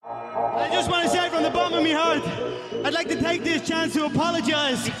I just want to say from the bottom of my heart, I'd like to take this chance to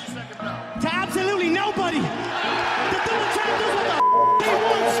apologize to absolutely nobody. The double champ does what the he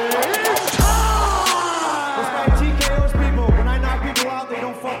wants. It's time! This guy TKOs people. When I knock people out, they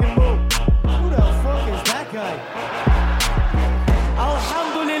don't fucking move. Who the fuck is that guy?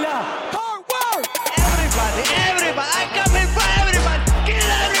 Alhamdulillah. Hard work! Everybody, I come in for everybody. Kill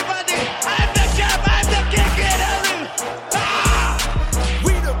everybody. I'm the champ, I'm the king, get everyone.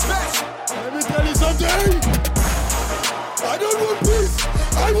 We the best. Let me tell you something. I don't want peace.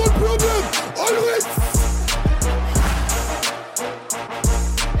 I want problem. Always.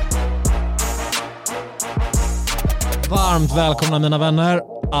 Varmt välkomna mina vänner.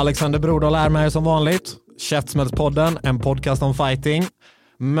 Alexander Brodal är med som vanligt. Käftsmällspodden, en podcast om fighting.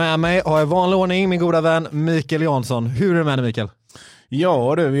 Med mig har jag vanlig ordning min goda vän Micheal Jansson. Hur är det med dig, Micheal?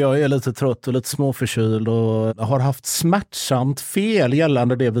 Ja du, jag är lite trött och lite småförkyld och har haft smärtsamt fel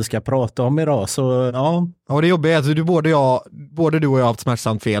gällande det vi ska prata om idag. Så ja. Ja, det är jobbigt. Alltså, både du och jag har haft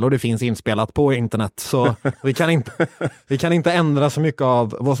smärtsamt fel och det finns inspelat på internet. Så vi kan inte ändra så mycket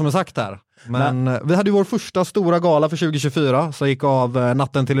av vad som är sagt här. Men vi hade ju vår första stora gala för 2024 så gick av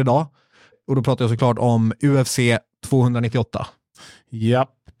natten till idag. Och då pratar jag såklart om UFC 298. Ja,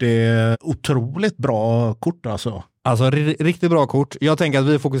 det är otroligt bra kort alltså. Alltså riktigt bra kort. Jag tänker att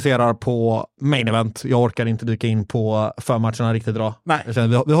vi fokuserar på main event. Jag orkar inte dyka in på förmatcherna riktigt idag. Nej.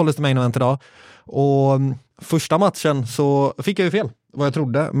 Vi håller oss till main event idag. Och första matchen så fick jag ju fel vad jag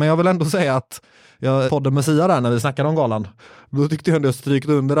trodde. Men jag vill ändå säga att jag poddade Missade där när vi snackade om galan. Då tyckte jag ändå jag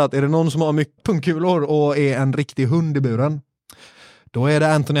strykte under att är det någon som har mycket pungkulor och är en riktig hund i buren, då är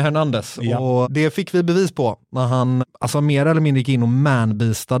det Anthony Hernandez. Ja. Och det fick vi bevis på när han alltså mer eller mindre gick in och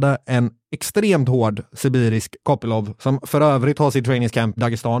manbeastade en extremt hård sibirisk Kopylov som för övrigt har sitt trainingscamp i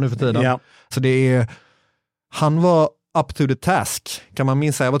Dagestan nu för tiden. Ja. Så han var up to the task, kan man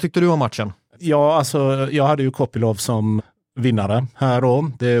minst säga. Vad tyckte du om matchen? Ja, alltså jag hade ju Kopylov som vinnare här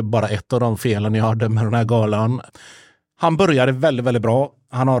då. Det är bara ett av de felen jag hade med den här galan. Han började väldigt, väldigt bra.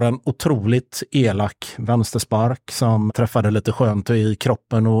 Han har en otroligt elak vänsterspark som träffade lite skönt i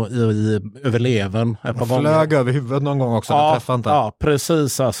kroppen och över levern ett par gånger. Flög över huvudet någon gång också. Ja, träffade inte. Ja,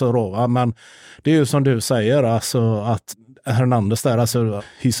 precis. Alltså, då. Men det är ju som du säger, alltså, att Hernandez där, alltså,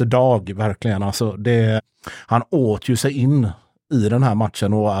 he's a dog, verkligen. Alltså, han åt ju sig in i den här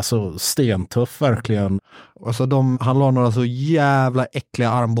matchen och alltså stentuff verkligen. Alltså han la några så jävla äckliga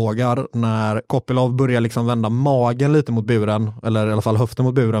armbågar när Kopylov börjar liksom vända magen lite mot buren, eller i alla fall höften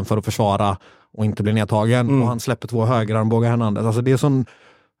mot buren för att försvara och inte bli nedtagen. Och han släpper 2 högerarmbågar Hernandez. Alltså det är som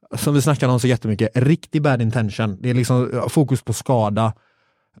vi snackade om så jättemycket, riktig bad intention. Det är liksom fokus på skada.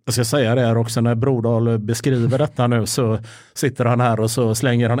 Jag ska säga det här också, när Brodal beskriver detta nu så sitter han här och så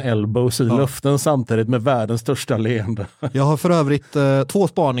slänger han elbows i luften samtidigt med världens största leende. Jag har för övrigt 2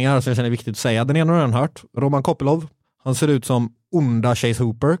 spaningar som jag känner är viktigt att säga. Den ena har jag redan hört. Roman Kopylov, han ser ut som onda Chase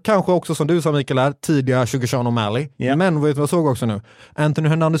Hooper. Kanske också som du sa, Micheal, är tidiga Sean O'Malley. Yeah. Men vet du vad jag såg också nu? Anthony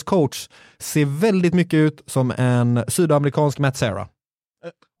Hernandez coach ser väldigt mycket ut som en sydamerikansk Matt Serra.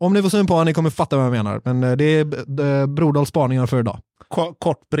 Om ni får syn på honom, ni kommer fatta vad jag menar. Men det är Brodals spaningar för idag.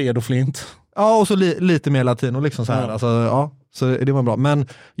 Kort, bred och flint. Ja, och så lite mer latino liksom så här. Ja. Alltså, ja, så det var bra. Men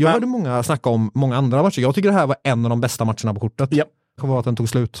jag hörde många snacka om många andra matcher. Jag tycker det här var en av de bästa matcherna på kortet. Ja. Det kommer vara att den tog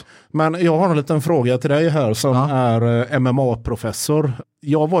slut. Men jag har en liten fråga till dig här som är MMA-professor.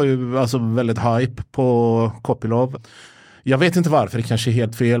 Jag var ju alltså väldigt hype på Kopylov. Jag vet inte varför, det kanske är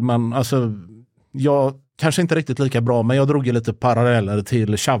helt fel, men alltså jag kanske inte riktigt lika bra, men jag drog ju lite paralleller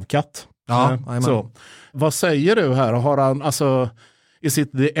till Shavkat. Ja, så. Vad säger du här? Har han alltså, is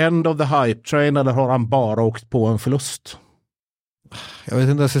it the end of the hype train eller har han bara åkt på en förlust? Jag vet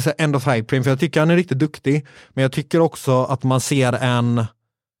inte, jag ska säga end of hype train, för jag tycker han är riktigt duktig, men jag tycker också att man ser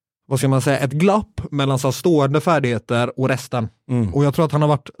ett glapp mellan så stående färdigheter och resten. Och jag tror att han har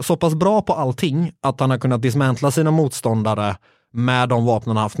varit så pass bra på allting att han har kunnat dismantla sina motståndare med de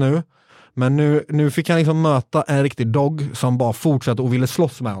vapnen han haft nu. Men nu fick han liksom möta en riktig dog som bara fortsatte och ville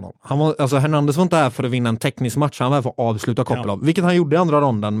slåss med honom. Hernandez var inte här för att vinna en teknisk match, han var här för att avsluta Kopylov, vilket han gjorde i andra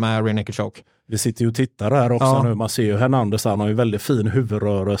ronden med rear naked choke. Vi sitter ju och tittar här också nu, man ser ju Hernandez, han har ju väldigt fin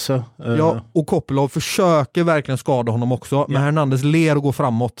huvudrörelse. Ja, och Kopylov försöker verkligen skada honom också, men Hernandez ler och går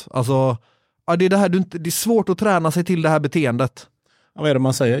framåt. Alltså, det är svårt att träna sig till det här beteendet. Vad är det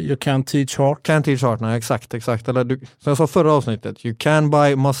man säger? You can't teach heart. Can't teach heart, nej, exakt. Eller som jag sa förra avsnittet, you can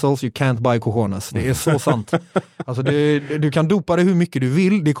buy muscles, you can't buy cojones. Det är så sant. Alltså du kan dopa det hur mycket du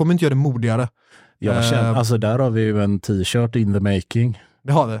vill, det kommer inte göra det modigare. Jag känner, alltså där har vi ju en t-shirt in the making.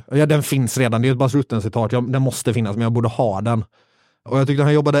 Det har vi. Ja, den finns redan, det är ett bara rutten citat. Den måste finnas, men jag borde ha den. Och jag tyckte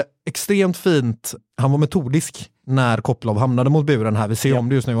han jobbade extremt fint. Han var metodisk när Kopplov hamnade mot buren här. Vi ser om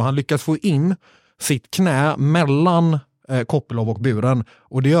det just nu. Och han lyckas få in sitt knä mellan Kopplov och buren.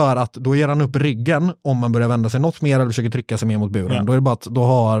 Och det gör att då ger han upp ryggen om man börjar vända sig något mer eller försöker trycka sig mer mot buren. Ja. Då är det bara att då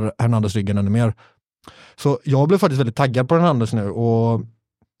har Hernandez ryggen ännu mer. Så jag blev faktiskt väldigt taggad på Hernandez nu och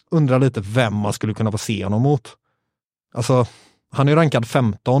undrar lite vem man skulle kunna få se honom mot. Alltså, han är rankad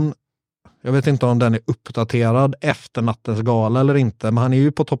 15. Jag vet inte om den är uppdaterad efter nattens gala eller inte, men han är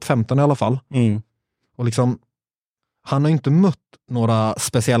ju på topp 15 i alla fall. Och liksom, han har inte mött några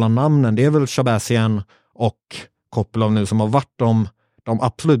speciella namn. Det är väl Shabazzian och Kopplov nu som har varit de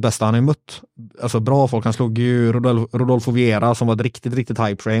absolut bästa han har mött. Alltså bra folk. Han slog ju Rodolfo Vieira som var ett riktigt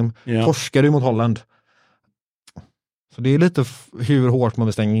high frame. Torskade ju mot Holland. Så det är lite hur hårt man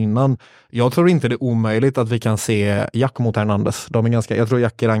vill stänga innan. Jag tror inte det är omöjligt att vi kan se Jack mot Hernandez. Jag tror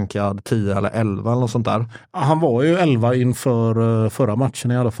Jack är rankad 10 eller 11 eller något sånt där. Han var ju 11 inför förra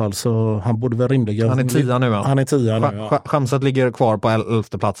matchen i alla fall, så han borde väl rimligen... Han är 10 nu, ja. Han är 10 nu, ja. Chanset ligger kvar på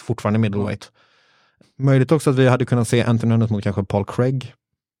 11:e plats, fortfarande middleweight. Möjligt också att vi hade kunnat se Anthony Nunes mot kanske Paul Craig.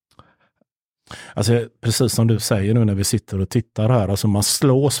 Alltså precis som du säger nu när vi sitter och tittar här, alltså man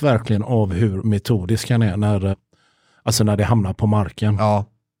slås verkligen av hur metodisk han är när det hamnar på marken. Ja.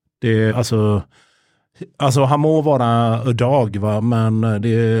 Det alltså han må vara a dog, va, men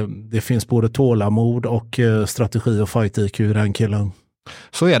det finns både tålamod och strategi och fight IQ i den killen.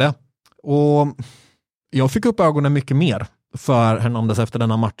 Så är det. Och jag fick upp ögonen mycket mer för Hernandez efter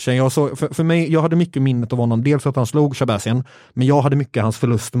denna matchen. Jag hade mycket minnet av honom. Dels att han slog Shabazzian, men jag hade mycket hans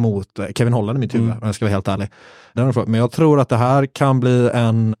förlust mot Kevin Holland i mitt huvud, om jag ska vara helt ärlig. Men jag tror att det här kan bli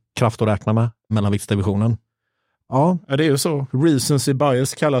en kraft att räkna med mellanviktsdivisionen. Ja, det är ju så. Recency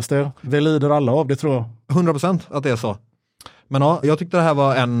bias kallas det. Vi lider alla av det, tror jag. 100% att det är så. Men ja, jag tyckte det här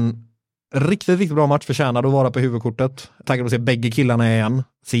var en riktigt bra match, förtjänade att vara på huvudkortet. Taggad att se bägge killarna igen.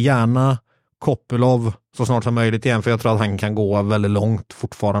 Se gärna Kopplov så snart som möjligt igen, för jag tror att han kan gå väldigt långt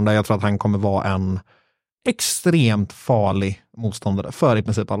fortfarande. Jag tror att han kommer vara en extremt farlig motståndare för i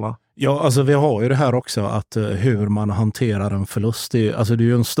princip alla. Ja, alltså vi har ju det här också att hur man hanterar en förlust. Det är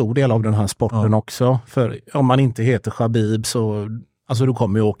ju en stor del av den här sporten också. För om man inte heter Khabib så alltså du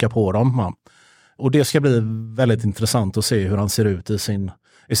kommer ju åka på dem. Man. Och det ska bli väldigt intressant att se hur han ser ut i sin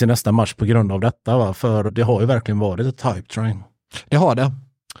nästa match på grund av detta. Va? För det har ju verkligen varit ett type train. Det har det.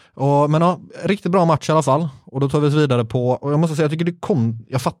 Men ja, riktigt bra match i alla fall. Och då tar vi oss vidare på, och jag måste säga, jag tycker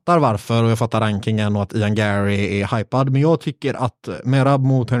jag fattar varför och jag fattar rankingen och att Ian Gary är hypad, men jag tycker att Merab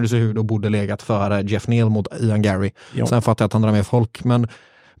mot Henry Cejudo borde legat före Jeff Neal mot Ian Gary. Jo. Sen fattar jag att han drar med folk, men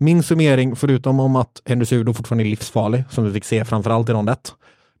min summering, förutom om att Henry Cejudo fortfarande är livsfarlig, som vi fick se framförallt i rond 1,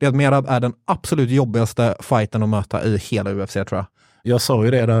 det är att Merab är den absolut jobbigaste fighten att möta i hela UFC, tror jag. Jag sa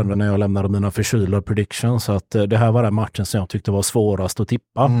ju det där när jag lämnade mina förkylda predictions, att det här var den matchen som jag tyckte var svårast att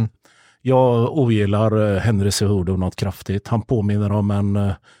tippa. Jag ogillar Henry Cejudo något kraftigt. Han påminner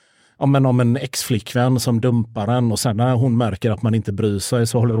om en ex-flickvän som dumpar en, och sen när hon märker att man inte bryr sig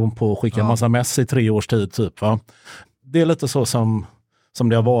så håller hon på att skicka en massa mess i 3 års tid typ, va? Det är lite så som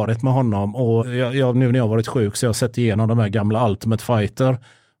det har varit med honom, och jag nu när jag har varit sjuk så jag har sett igenom de här gamla Ultimate Fighter.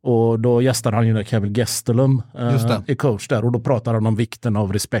 Och då gästade han ju när Kevin Gastelum är coach där, och då pratar han om vikten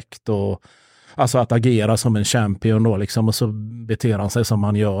av respekt och alltså att agera som en champion då liksom, och så beter han sig som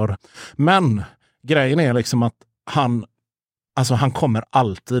han gör. Men grejen är liksom att han kommer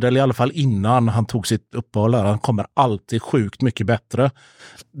alltid, eller i alla fall innan han tog sitt uppehåll där, han kommer alltid sjukt mycket bättre.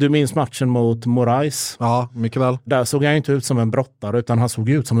 Du minns matchen mot Moraes? Ja, mycket väl. Där såg han inte ut som en brottare, utan han såg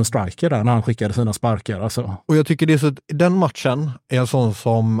ut som en striker där när han skickade sina sparkar. Alltså. Och jag tycker det är så, den matchen är en sån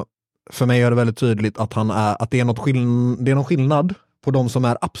som för mig gör det väldigt tydligt att det är någon skillnad på de som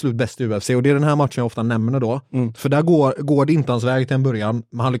är absolut bäst i UFC, och det är den här matchen jag ofta nämner då. För där går det inte hans väg till en början,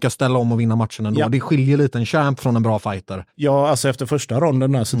 men han lyckas ställa om och vinna matchen ändå. Det skiljer lite en champ från en bra fighter. Ja, alltså efter första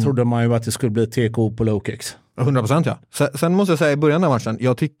ronden där så trodde man ju att det skulle bli TKO på low kicks. 100%, ja. Sen måste jag säga i början av matchen,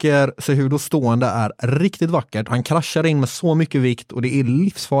 jag tycker Cejudo stående är riktigt vackert. Han kraschar in med så mycket vikt och det är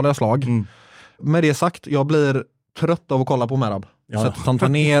livsfarliga slag. Med det sagt, jag blir trött av att kolla på Merab. Så att han tar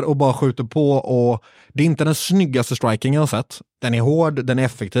ner och bara skjuter på, och det är inte den snyggaste striking jag har sett. Den är hård, den är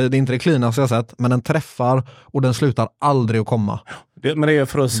effektiv, det är inte det cleanaste jag har sett, men den träffar och den slutar aldrig att komma. Men det är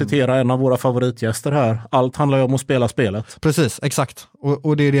för att citera en av våra favoritgäster här. Allt handlar ju om att spela spelet. Precis, exakt.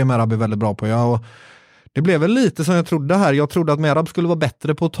 Och det är det Merab är väldigt bra på. Och det blev väl lite som jag trodde här. Jag trodde att Merab skulle vara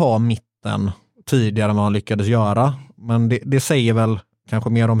bättre på att ta mitten tidigare än vad han lyckades göra. Men det säger väl kanske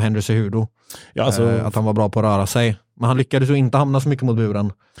mer om Henry Cejudo. Ja, alltså, att han var bra på att röra sig. Men han lyckades ju inte hamna så mycket mot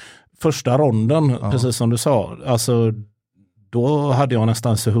buren. Första ronden, precis som du sa, alltså då hade jag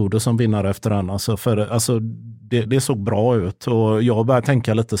nästan Cejudo som vinnare efter den. Alltså, det såg bra ut och jag började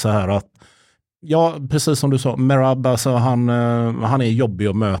tänka lite så här att ja, precis som du sa, Merab, alltså han är jobbig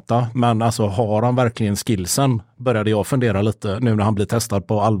att möta, men alltså har han verkligen skillsen? Började jag fundera lite nu när han blir testad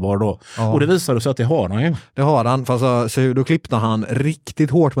på allvar då. Ja. Och det visade sig att det har han ju. Det har han, fast så då klippte han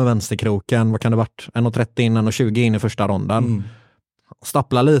riktigt hårt med vänsterkroken. Vad kan det varit? 1,30 in, 1,20 in i första ronden.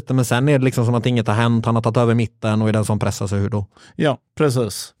 Stappla lite, men sen är det liksom som att inget har hänt. Han har tagit över mitten och är den som pressar sig då. Ja,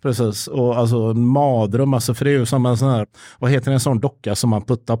 precis. Och alltså en madrum, alltså för det är ju som en sån här, vad heter det, en sån docka som man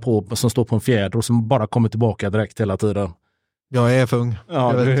puttar på, som står på en fjäder och som bara kommer tillbaka direkt hela tiden. Jag är fung.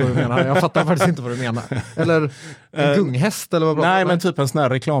 Ja, jag vet inte vad du menar. Jag fattar faktiskt inte vad du menar. Eller en gunghäst eller vad bra. Nej, men typ en sån här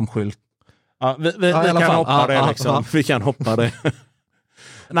reklamskylt. Ja, vi kan hoppa det liksom. Vi kan hoppa det.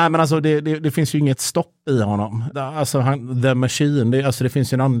 Nej, men alltså det finns ju inget stopp i honom. Alltså The Machine, det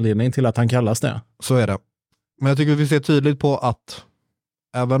finns ju en anledning till att han kallas det. Så är det. Men jag tycker att vi ser tydligt på att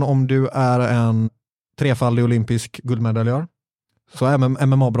även om du är en trefaldig olympisk guldmedaljör så är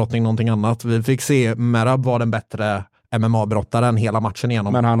MMA-brottning någonting annat. Vi fick se Merab var den bättre MMA-brottaren hela matchen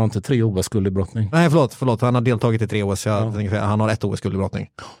igenom. Men han har inte 3 OS-guld i brottning. Nej, förlåt. Han har deltagit i 3 OS. Han har 1 OS-guld i brottning.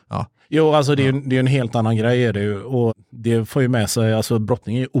 Ja. Jo, alltså det är en helt annan grej är det ju. Och det får ju med sig, alltså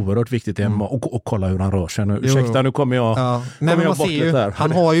brottning är oerhört viktigt i MMA och kolla hur han rör sig nu. Ursäkta, nu kommer jag, kommer jag bort lite där.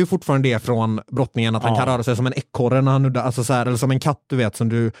 Han har ju fortfarande det från brottningen att han kan röra sig som en ekorre när han nuddar, alltså så här, eller som en katt, du vet, som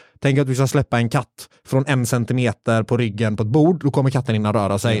du tänker att du ska släppa en katt från 1 centimeter på ryggen på ett bord, då kommer katten in att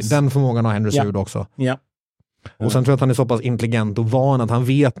röra sig. Yes. Den förmågan har Henry Cejudo också. Ja. Och sen tror jag att han är så pass intelligent och van att han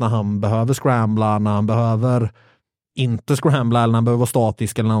vet när han behöver scrambla, när han behöver inte scrambla, eller när han behöver vara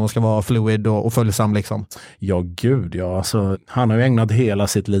statisk, eller när han ska vara fluid och följsam liksom. Ja, gud, ja. Alltså, han har ju ägnat hela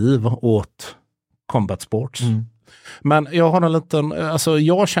sitt liv åt combat sports. Men jag har en liten, alltså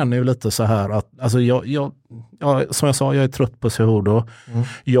jag känner ju lite så här att, alltså jag som jag sa, jag är trött på Cejudo.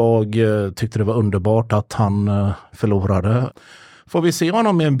 Jag tyckte det var underbart att han förlorade. Får vi se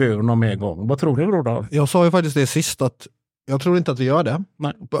honom i en bur någon mer gång? Vad tror du, Brodal? Jag sa ju faktiskt det sist att jag tror inte att vi gör det.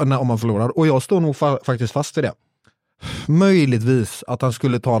 Nej. Om man förlorar. Och jag står nog faktiskt fast vid det. Möjligtvis att han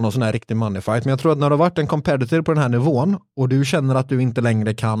skulle ta någon sån här riktig money fight. Men jag tror att när du har varit en competitor på den här nivån och du känner att du inte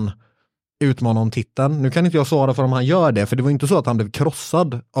längre kan utmana om titeln. Nu kan inte jag svara för om han gör det, för det var inte så att han blev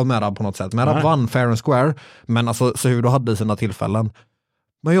krossad av Merab på något sätt. Merab vann fair and square, men alltså Cejudo hade sina tillfällen.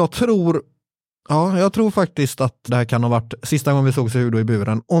 Men jag tror faktiskt att det här kan ha varit sista gången vi såg Cejudo i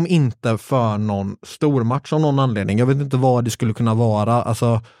buren, om inte för någon stor match av någon anledning. Jag vet inte vad det skulle kunna vara.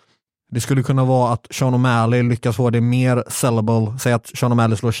 Alltså, det skulle kunna vara att Sean O'Malley lyckas få det mer sellable. Säg att Sean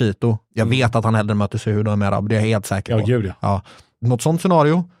O'Malley slår Chito. Jag vet att han hellre möter Cejudo än Merab, det är jag helt säker på. Ja, gud, ja. Något sånt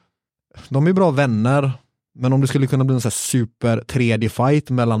scenario. De är bra vänner, men om det skulle kunna bli en sån här super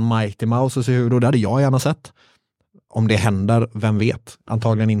 3D-fight mellan Mighty Mouse och Cejudo, det hade jag gärna sett. Om det händer, vem vet?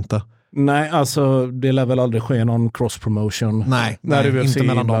 Antagligen inte. Nej, alltså det lär väl aldrig ske någon cross-promotion. Nej, inte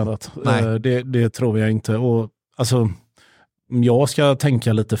mellan dem. Det tror jag inte. Och alltså, jag ska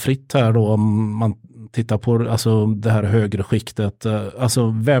tänka lite fritt här då, om man tittar på alltså, det här högre skiktet.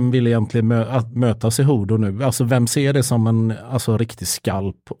 Alltså, vem vill egentligen möta Cejudo nu? Alltså, vem ser det som en riktig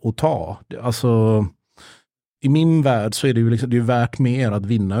skalp att ta? Alltså, i min värld så är det ju liksom, det är värt mer att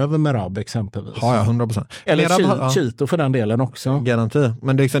vinna över Merab exempelvis. Ja, 100%. Eller Chito för den delen också. Garanti.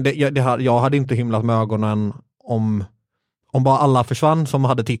 Men det är liksom, jag hade inte hymlat med ögonen om bara alla försvann som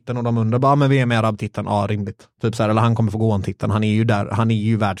hade titeln och de undrar bara, men vi är Merab-titeln, ja rimligt. Typ så här, eller han kommer få gå en titeln, han är ju där, han är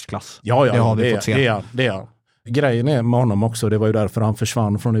ju världsklass. Ja, det har vi fått se. Det är. Grejen är med honom också, det var ju därför han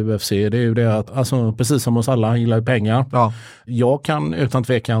försvann från UFC, det är ju det att, alltså precis som oss alla, han gillar ju pengar. Ja. Jag kan utan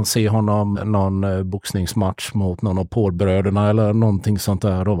tvekan se honom någon boxningsmatch mot någon av Paul-bröderna eller någonting sånt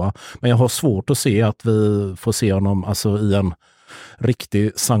där då, va. Men jag har svårt att se att vi får se honom alltså i en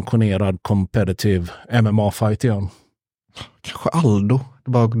riktig sanktionerad competitive MMA-fight igen. Kanske Aldo,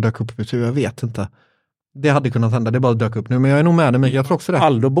 det bara dök upp i mitt huvud, jag vet inte. Det hade kunnat hända, det bara dök upp nu, men jag är nog med dig, jag tror också det.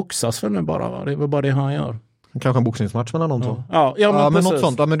 Aldo boxas för nu bara, va? Det är väl bara det han gör. Kanske en boxningsmatch mellan de två. Ja, men något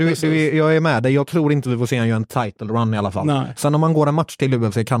sånt. Ja, men jag är med dig. Jag tror inte vi får se han göra en title run i alla fall. Nej. Sen om man går en match till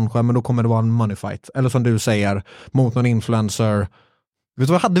UFC kanske, men då kommer det vara en money fight. Eller som du säger, mot någon influencer. Vet du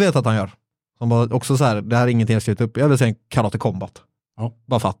vad jag hade vetat att han gör? Som bara också så här, det här är ingenting jag skrivit upp. Jag vill säga en karate combat. Ja.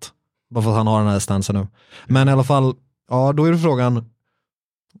 Bara för att han har den här stansen nu. Men i alla fall, ja, då är det frågan,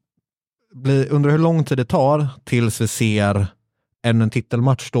 under hur lång tid det tar tills vi ser en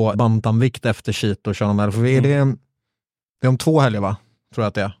titelmatch då, bantamvikt efter Chito och Sean O'Malley. För det är om 2 helger, va? Tror jag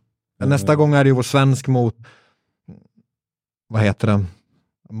att det är. Nästa gång är det ju vår svensk mot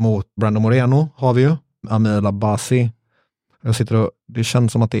mot Brandon Moreno har vi ju. Amir Labasi. Det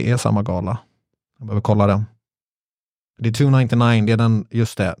känns som att det är samma gala. Jag behöver kolla det. Det är 299, det är den,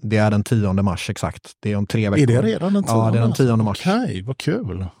 just det är den 10 mars exakt. Det är om 3 veckor. Är det redan den 10? Ja, det är den 10 mars. Okej, vad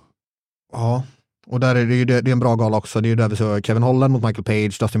kul. Ja, och där är det är en bra gala också. Det är ju där vi såg Kevin Holland mot Michael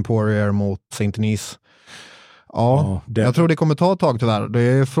Page, Dustin Poirier mot Saint Denis. Ja, jag tror det kommer ta ett tag tyvärr. Det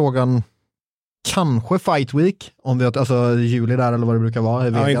är frågan, kanske Fight Week, om vi alltså juli där eller vad det brukar vara.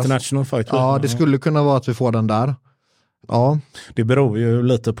 Ja, International Fight Week. Ja, det skulle kunna vara att vi får den där. Ja. Det beror ju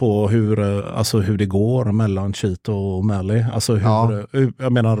lite på hur det går mellan Cheeto och Mally. Alltså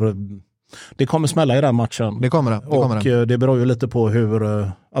jag menar, det kommer smälla i den matchen. Det kommer det. Och det beror ju lite på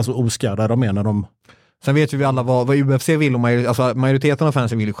hur oskadda de är när de... Sen vet ju vi alla vad UFC vill, och majoriteten av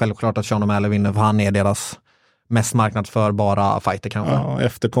fansen vill ju självklart att Sean O'Malley vinner, för han är deras mest marknadsförbara fighter kanske. Ja,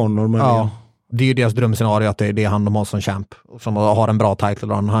 efter Conor. Men det är ju deras drömscenario att det är han de har som champ, som har en bra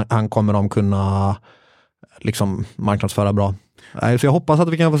title. Han kommer de kunna liksom marknadsföra bra. Så jag hoppas att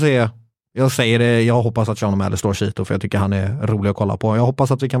vi kan få se, jag säger det, jag hoppas att Sean O'Malley slår Cheeto, för jag tycker han är rolig att kolla på. Jag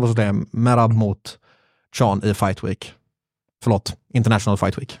hoppas att vi kan få se Merab mot Sean i Fight Week. Förlåt, International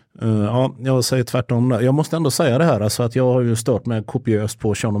Fight Week. Ja, jag säger tvärtom. Jag måste ändå säga det här, alltså att jag har ju stört mig kopiöst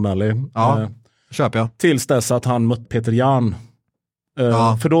på Sean O'Malley. Ja, köper jag. Tills dess att han mött Peter Jan.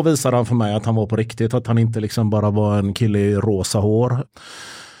 För då visade han för mig att han var på riktigt, att han inte liksom bara var en kille i rosa hår.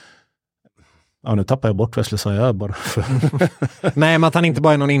 Ja, nu tappar jag bort vad jag skulle säga bara. Nej, men att han inte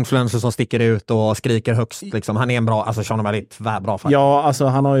bara är någon influencer som sticker ut och skriker högst. Liksom. Han är en bra, alltså Sean O'Malley är bra fighter. Ja, alltså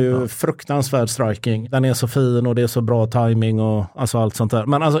han har ju fruktansvärd striking. Den är så fin och det är så bra timing och alltså allt sånt där.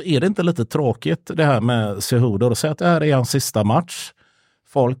 Men alltså är det inte lite tråkigt det här med Cejudo och säga att det här är hans sista match?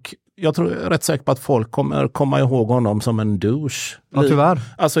 Jag tror rätt säker på att folk kommer komma ihåg honom som en douche. Ja, tyvärr.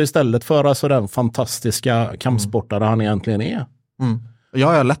 Alltså istället för alltså den fantastiska kampsportare han egentligen är.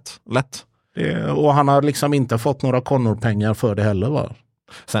 Ja, lätt. Och han har liksom inte fått några Conor-pengar för det heller, va?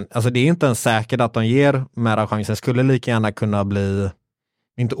 Sen, alltså det är inte ens säkert att de ger mera chansen. Skulle lika gärna kunna bli,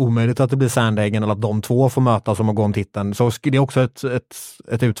 inte omöjligt att det blir Sandhagen eller att de två får mötas om att gå om titeln. Så det är också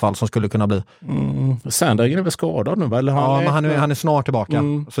ett utfall som skulle kunna bli. Sandhagen är väl skadad nu, eller? Men han är snart tillbaka.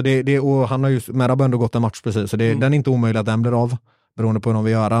 Så och han har ju, Merab ändå gått en match precis. Så den är inte omöjligt att den blir av, beroende på hur de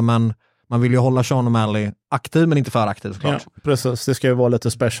vill göra. Men man vill ju hålla Sean O'Malley aktiv, men inte för aktiv såklart. Ja, precis. Det ska ju vara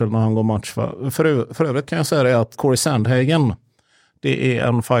lite special när han går match. För övrigt kan jag säga det att Corey Sandhagen, det är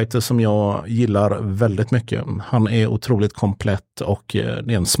en fighter som jag gillar väldigt mycket. Han är otroligt komplett och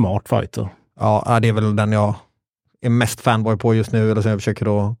det är en smart fighter. Ja, det är väl den jag är mest fanboy på just nu, eller som jag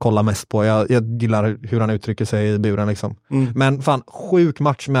försöker att kolla mest på. Jag gillar hur han uttrycker sig i buren liksom. Men fan, sjuk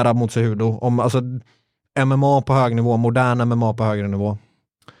match med mot Cejudo. Alltså MMA på hög nivå, modern MMA på högre nivå.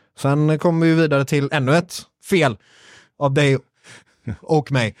 Sen kommer vi vidare till ännu ett fel av dig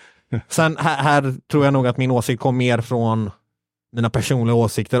och mig. Sen här tror jag nog att min åsikt kom mer från mina personliga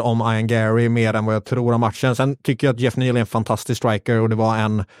åsikter om Ian Gary mer än vad jag tror om matchen. Sen tycker jag att Jeff Neal är en fantastisk striker och det var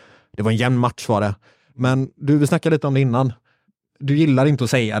en jämn match var det. Men vi snackade lite om det innan. Du gillar inte att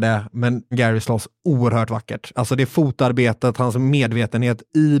säga det, men Gary slåss oerhört vackert. Alltså det fotarbetet, hans medvetenhet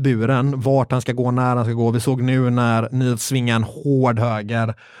i buren, vart han ska gå, när han ska gå. Vi såg nu när Neal svingar en hård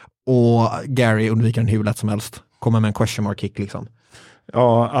höger och Gary undviker en hur lätt som helst. Kommer med en question mark kick liksom.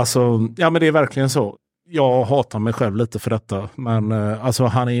 Ja, men det är verkligen så. Jag hatar mig själv lite för detta, men alltså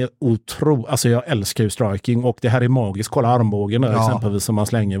han är alltså jag älskar ju striking och det här är magiskt. Kolla armbågen där exempelvis som han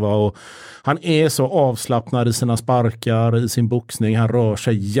slänger och han är så avslappnad i sina sparkar, i sin boxning, han rör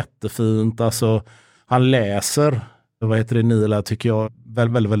sig jättefint, alltså han läser, Neal tycker jag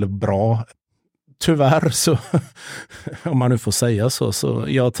väldigt, väldigt bra. Tyvärr så, om man nu får säga så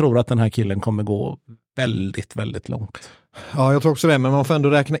jag tror att den här killen kommer gå väldigt, väldigt långt. Ja, jag tror också det, men man får ändå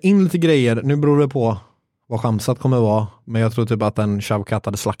räkna in lite grejer. Nu beror det på vad chansat kommer vara, men jag tror typ att en Shavkat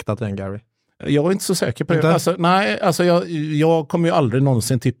hade slaktat den Gary. Jag är inte så säker på det. Jag kommer ju aldrig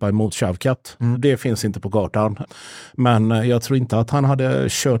någonsin tippa emot Shavkat. Det finns inte på kartan. Men jag tror inte att han hade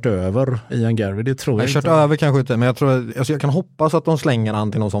kört över Ian Gary. Det tror jag inte. Kört över kanske inte, men jag tror, jag kan hoppas att de slänger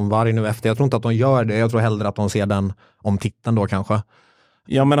han till någon som varg nu efter. Jag tror inte att de gör det. Jag tror hellre att de ser den om titeln då kanske.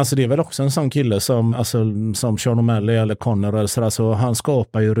 Ja, men alltså det är väl också en sån kille som Sean O'Malley eller Conor eller sådär, så han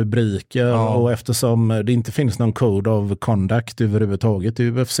skapar ju rubriker och eftersom det inte finns någon code of conduct överhuvudtaget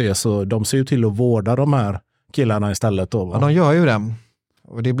i UFC, så de ser ju till att vårda de här killarna istället då, va? Ja, de gör ju det.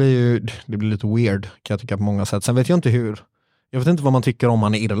 Och det blir lite weird kan jag tycka på många sätt. Sen vet jag inte vad man tycker om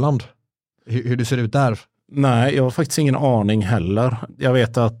han i Irland. Hur det ser ut där. Nej, jag har faktiskt ingen aning heller. Jag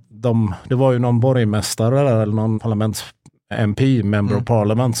vet att det var ju någon borgmästare eller någon MP, Member of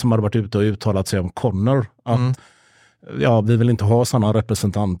Parliament, som hade varit ute och uttalat sig om Conor. Att vi vill inte ha sådana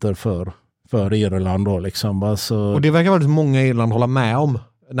representanter för Irland då liksom. Alltså. Och det verkar väldigt många i Irland hålla med om.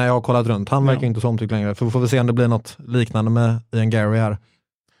 när jag har kollat runt. Han verkar inte så omtyckt längre. För vi får väl se om det blir något liknande med Ian Gary här.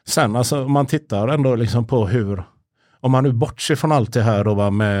 Sen alltså, man tittar ändå liksom på hur, om man nu bortser från allt det här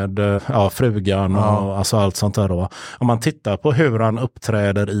då, med frugan och alltså allt sånt där då. Om man tittar på hur han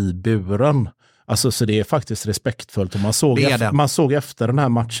uppträder i buren, alltså så det är faktiskt respektfullt. Och man såg efter den här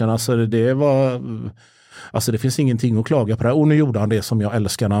matchen, alltså det var, alltså det finns ingenting att klaga på det. Och nu gjorde han det som jag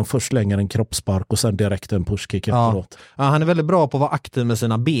älskar, när han först länger en kroppspark och sen direkt en pushkick efteråt. Ja, han är väldigt bra på att vara aktiv med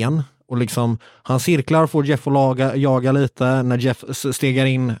sina ben. Och liksom, han cirklar, får Jeff att jaga lite. När Jeff stegar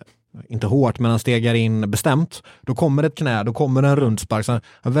in, inte hårt, men han stegar in bestämt, då kommer ett knä, då kommer en rundspark. Så han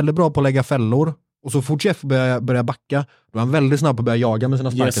är väldigt bra på att lägga fällor. Och så fort Jeff börjar backa, då är han väldigt snabb på att börja jaga med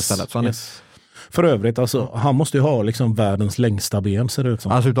sina sparkar istället. Så han är... För övrigt, alltså, han måste ju ha liksom världens längsta ben, ser det ut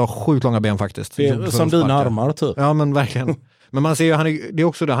som. Han ser ut att ha sjukt långa ben faktiskt. Som dina armar typ. Ja, men verkligen. Men man ser ju, det är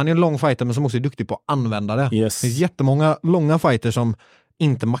också det, han är en lång fighter men som också är duktig på att använda det. Yes. Det är jättemånga långa fighter som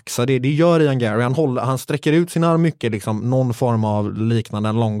inte maxar det. Det gör Ian Gary. Han sträcker ut sin arm mycket, liksom, någon form av liknande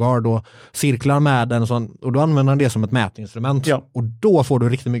en long guard, och cirklar med den och då använder han det som ett mätinstrument. Ja. Och då får du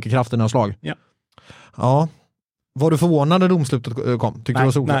riktigt mycket kraft i dina slag. Ja. Var du förvånad när domslutet kom? Tyckte du det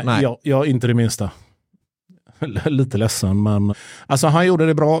var så? Nej. Jag inte det minsta. Lite ledsen, men alltså han gjorde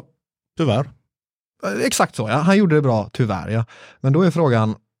det bra, tyvärr. Exakt så, ja. Han gjorde det bra, tyvärr. Ja. Men då är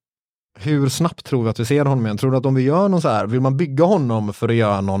frågan, hur snabbt tror vi att vi ser honom igen? Tror du att om vi gör någon så här, vill man bygga honom för att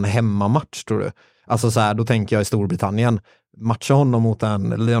göra någon hemmamatch, tror du? Alltså så här, då tänker jag i Storbritannien. Matcha honom mot en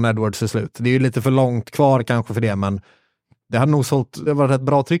Leon Edwards i slut. Det är ju lite för långt kvar kanske för det, men det hade nog det var ett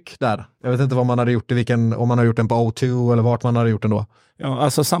bra tryck där. Jag vet inte vad man hade gjort om man hade gjort den på O2 eller vart man hade gjort den då. Ja,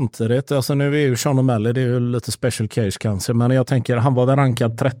 alltså samtidigt, alltså nu är ju Sean O'Malley, det är ju lite special case kanske, men jag tänker, han var väl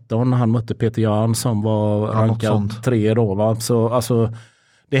rankad 13 när han mötte Peter Jan som var rankad 3 då, va? Så alltså,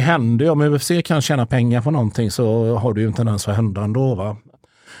 det händer ju, om UFC kan tjäna pengar på någonting så har det ju inte ens att hända ändå, va?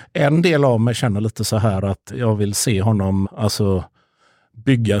 En del av mig känner lite så här att jag vill se honom alltså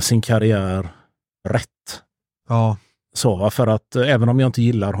bygga sin karriär rätt. Ja. Så, för att även om jag inte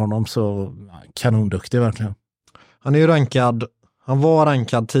gillar honom så kanonduktig verkligen. Han är ju rankad, han var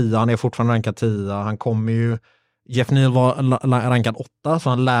rankad 10, han är fortfarande rankad 10, han kommer ju, Jeff Neal var rankad 8, så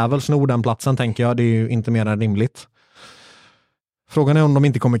han lär väl sno den platsen, tänker jag. Det är ju inte mer än rimligt. Frågan är om de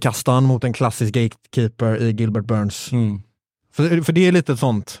inte kommer kasta han mot en klassisk gatekeeper i Gilbert Burns. För det är lite ett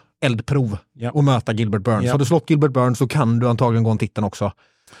sånt eldprov att möta Gilbert Burns. Har du slått Gilbert Burns så kan du antagligen gå en titeln också.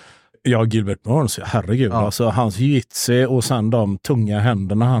 Ja, Gilbert Burns, herregud. Ja. Alltså, hans jiu-jitsu och sen de tunga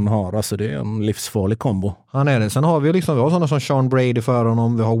händerna han har, alltså det är en livsfarlig kombo. Han är det. Sen har vi liksom, vi har sådana som Sean Brady för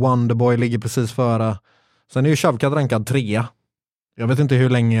honom, vi har Wonderboy ligger precis före. Sen är ju Shavkat rankad 3. Jag vet inte hur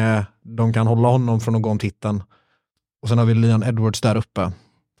länge de kan hålla honom från att gå om titeln. Och sen har vi Leon Edwards där uppe.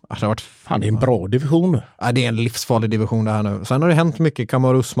 Han är en bra division. Ja, det är en livsfarlig division det här nu. Sen har det hänt mycket.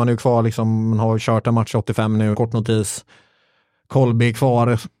 Kamaru Usman är ju kvar, liksom, har kört en match 85 nu, kort notis. Colby är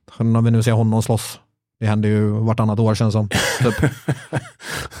kvar, när vi nu ser honom slåss. Det händer ju vartannat år sedan som. Typ.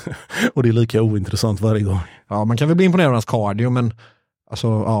 Och det är lika ointressant varje gång. Ja, man kan väl bli imponerad av hans cardio, men alltså,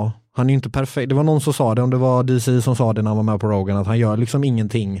 ja, han är ju inte perfekt. Det var någon som sa det, om det var DC som sa det när han var med på Rogan, att han gör liksom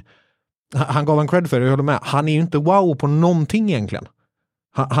ingenting. Han gav en cred för det, jag håller med. Han är ju inte wow på någonting egentligen.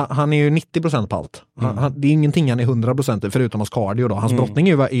 Han är ju 90% på allt. Det är ingenting han är 100% förutom hans cardio då. Hans brottning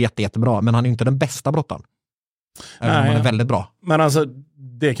är ju jättebra, men han är ju inte den bästa brottaren. Även om han är väldigt bra. Men alltså,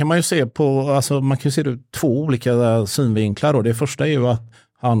 det kan man ju se på, alltså man kan ju se det 2 olika synvinklar då. Det första är ju att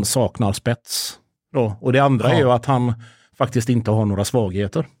han saknar spets då. Och det andra är ju att han faktiskt inte har några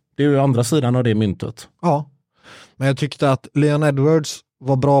svagheter. Det är ju andra sidan av det myntet. Ja. Men jag tyckte att Leon Edwards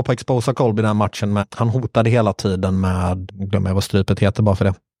var bra på att exposa Colby i den här matchen. Men han hotade hela tiden med, glömmer jag vad strypet heter bara för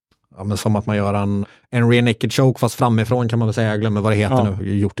det. Ja, men som att man gör en rear naked choke fast framifrån kan man väl säga. Jag glömmer vad det heter nu. Jag har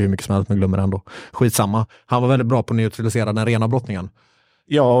gjort det hur mycket som helst men glömmer ändå. Skitsamma. Han var väldigt bra på att neutralisera den rena brottningen.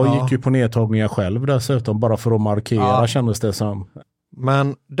 Ja, och gick ju på nedtagningar själv dessutom bara för att markera kändes det som.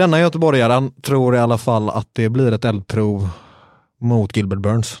 Men denna göteborgaren tror i alla fall att det blir ett eldprov mot Gilbert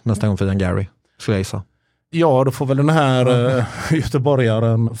Burns nästa gång för Ian Gary. Skulle jag gissa. Ja, då får väl den här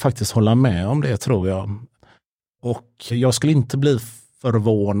göteborgaren faktiskt hålla med om det, tror jag. Och jag skulle inte bli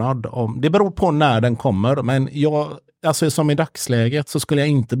förvånad om, det beror på när den kommer, men alltså som i dagsläget så skulle jag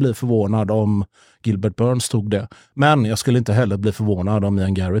inte bli förvånad om Gilbert Burns tog det. Men jag skulle inte heller bli förvånad om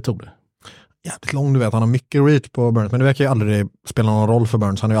Ian Gary tog det. Jävligt lång, du vet, han har mycket reach på Burns, men det verkar ju aldrig spela någon roll för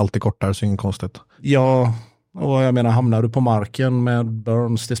Burns. Han är ju alltid kortare, så inget konstigt. Ja, och jag menar, hamnar du på marken med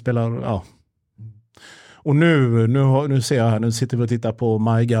Burns, det spelar, ja. Och nu ser jag här, nu sitter vi och tittar på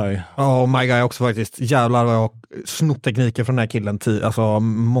My Guy. Ja, My Guy också faktiskt. Jävlar vad jag har snott tekniker från den här killen. Alltså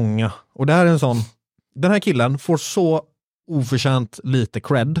många. Och det här är en sån, den här killen får så oförtjänt lite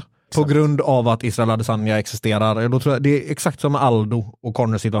cred på grund av att Israel Adesanya existerar. Då tror jag, det är exakt som med Aldo och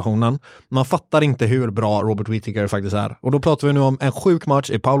Conor-situationen. Man fattar inte hur bra Robert Whittaker faktiskt är. Och då pratar vi nu om en sjuk match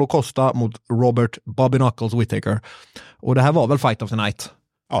i Paulo Costa mot Robert Bobby Knuckles Whittaker. Och det här var väl fight of the night?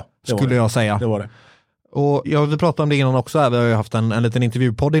 Ja, skulle jag säga. Det var det. Och jag pratade om det innan också, vi har ju haft en liten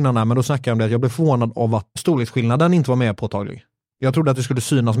intervjupodd innan där, men då snackade jag om det att jag blev förvånad av att storleksskillnaden inte var mer påtaglig. Jag trodde att det skulle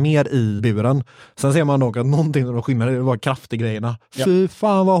synas mer i buren. Sen ser man dock att någonting som var skillnad, det var kraftiggrejerna. Ja. Fy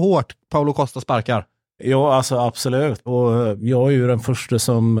fan vad hårt Paulo Costa sparkar. Ja, alltså absolut. Och jag är ju den första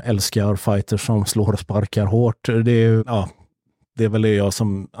som älskar fighters som slår och sparkar hårt. Det är väl det jag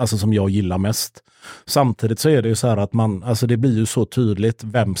som jag gillar mest. Samtidigt så är det ju så här att det blir ju så tydligt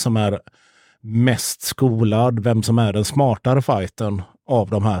vem som är mest skolad, vem som är den smartare fighten av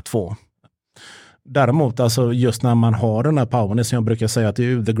de här två. Däremot, alltså just när man har den här powern, som jag brukar säga att det är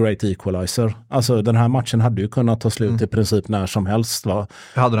ju the great equalizer. Alltså den här matchen hade ju kunnat ta slut i princip när som helst, va?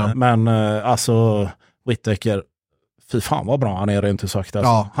 Hade den. Men alltså Whittaker, fy fan vad bra han är rent ut sagt.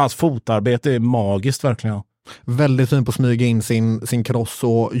 Alltså. Ja. Hans fotarbete är magiskt verkligen. Väldigt fin på att smyga in sin cross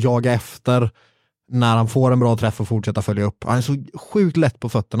och jaga efter när han får en bra träff och fortsätta följa upp. Han är så sjukt lätt på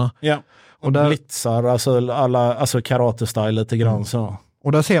fötterna. Ja, och där blitzar, alltså karate-style lite grann så.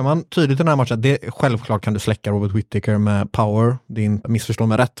 Och där ser man tydligt i den här matchen att det, självklart kan du släcka Robert Whittaker med power, din missförstå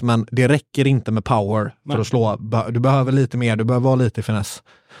mig rätt, men det räcker inte med power för att slå. Du behöver lite mer, du behöver vara lite finess.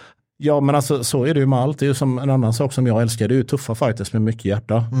 Ja, men alltså så är det ju med allt. Det är ju som en annan sak som jag älskar, det är ju tuffa fighters med mycket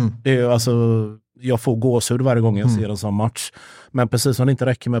hjärta. Det är ju alltså, jag får gåshud varje gång jag ser en sån match. Men precis som det inte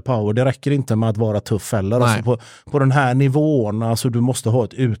räcker med power, det räcker inte med att vara tuff heller. Alltså på den här nivån, alltså du måste ha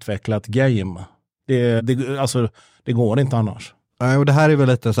ett utvecklat game. Det går inte annars. Ja, och det här är väl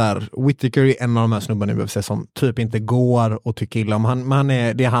lite så här, Whittaker är en av de här snubbarna i UFC som typ inte går och tycker illa om.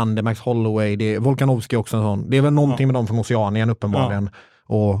 Det är Max Holloway, det är Volkanovski också en sån. Det är väl någonting med dem från Oceanien uppenbarligen.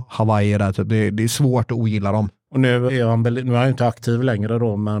 Och Hawaii där typ. Det är svårt att ogilla dem. Och nu är han inte aktiv längre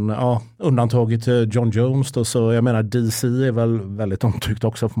då, men ja, undantaget John Jones då, så jag menar DC är väl väldigt omtyckt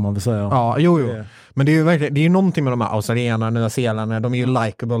också får man väl säga. Ja, jo. Men det är ju verkligen, det är ju någonting med de här australierna, nya zeeländare, de är ju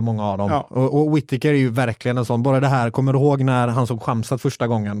likeable många av dem. Ja. Och Whittaker är ju verkligen en sån, bara det här, kommer du ihåg när han såg Chamsat första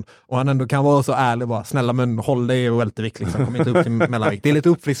gången och han ändå kan vara så ärlig, bara snälla men håll dig i weltervikt liksom, kom inte upp till mellanvikt. Det är lite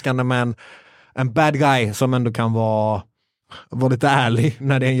uppfriskande med en bad guy som ändå kan vara lite ärlig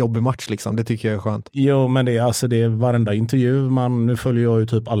när det är en jobbig match liksom. Det tycker jag är skönt. Jo, men det är varenda intervju nu följer jag ju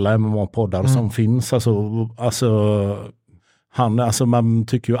typ alla MMA-poddar som finns. Man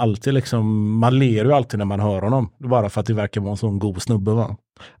tycker ju alltid liksom, man ler ju alltid när man hör honom. Bara för att det verkar vara en sån god snubbe, va?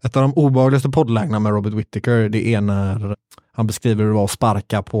 Ett av de obehagligaste poddlägena med Robert Whittaker, det är när han beskriver hur det var att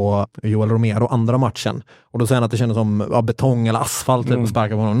sparka på Joel Romero andra matchen. Och då säger han att det kändes som betong eller asfalt att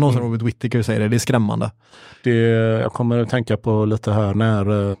sparka på honom. Någon som Robert Whittaker säger det är skrämmande. Jag kommer att tänka på lite här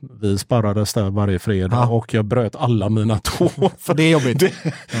när vi sparrades där varje fredag och jag bröt alla mina tår. För det är jobbigt.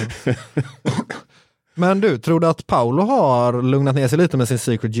 Men du, tror du att Paulo har lugnat ner sig lite med sin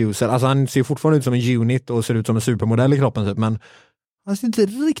secret juicer? Alltså han ser fortfarande ut som en unit och ser ut som en supermodell i kroppen typ, men han ser inte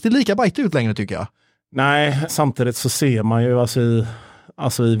riktigt lika bajt ut längre tycker jag. Nej, samtidigt så ser man ju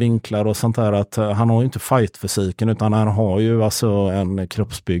i vinklar och sånt där att han har ju inte fightfysiken utan han har ju alltså en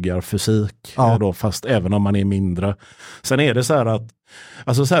kroppsbyggarfysik då, fast även om man är mindre. Sen är det så här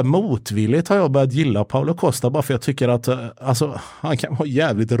att så här motvilligt har jag börjat gilla Paulo Costa bara för jag tycker att han kan vara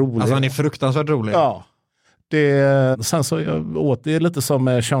jävligt rolig. Alltså han är fruktansvärt rolig. Ja. Sen så det är lite som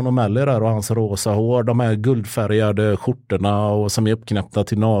med Sean O'Malley där och hans rosa hår, de här guldfärgade skjortorna och som är uppknäppta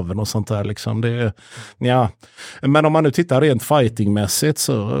till naveln och sånt där liksom. Men om man nu tittar rent fightingmässigt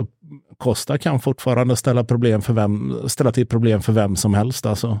så Costa kan fortfarande ställa till problem för vem som helst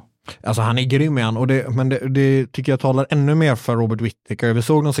alltså. Alltså han är grym igen men det tycker jag talar ännu mer för Robert Whittaker. Vi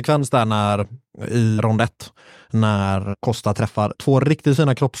såg någon sekvens där i rond 1 när Costa träffar 2 riktigt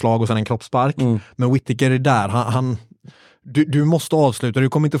fina kroppsslag och sen en kroppsspark. Men Whittaker är där. Du måste avsluta. Du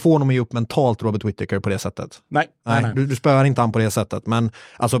kommer inte få honom att ge upp mentalt Robert Whittaker på det sättet. Nej. Du spöar inte han på det sättet. Men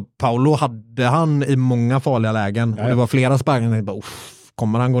alltså Paulo hade han i många farliga lägen. Och det var flera sparkningar.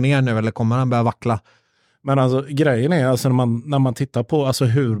 Kommer han gå ner nu eller kommer han börja vackla? Men alltså grejen är alltså när man tittar på alltså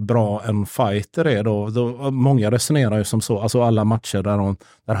hur bra en fighter är då många resonerar ju som så, alltså alla matcher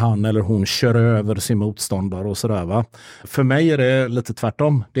där han eller hon kör över sin motståndare och sådär, va. För mig är det lite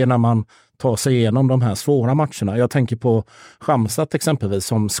tvärtom. Det är när man ta sig igenom de här svåra matcherna. Jag tänker på Khamzat exempelvis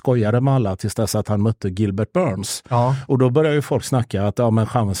som skojade med alla tills dess att han mötte Gilbert Burns. Ja. Och då började ju folk snacka att men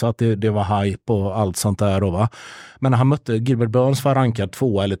Khamzat det var hype och allt sånt där då, va. Men när han mötte Gilbert Burns var rankad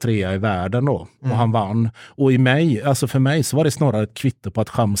 2 eller 3 i världen då. Och han vann. Och för mig så var det snarare ett kvitto på att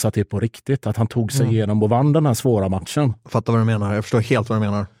Khamzat är på riktigt. Att han tog sig igenom och vann den här svåra matchen. Fattar vad du menar. Jag förstår helt vad du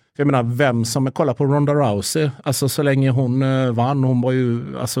menar. Jag menar, vem som kollar på Ronda Rousey, alltså så länge hon vann, hon var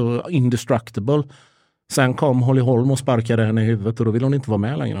ju alltså indestructible. Sen kom Holly Holm och sparkade henne i huvudet och då vill hon inte vara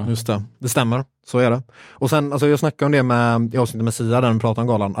med längre. Just det, det stämmer. Så är det. Och sen, alltså jag snackade om det i avsnittet med Sia, där vi pratade om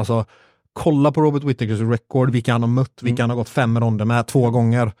galan. Alltså, kolla på Robert Whittakers record, vilka han har mött, vilka han har gått 5 ronder med 2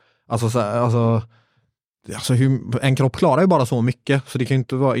 gånger. Alltså en kropp klarar ju bara så mycket, så det kan ju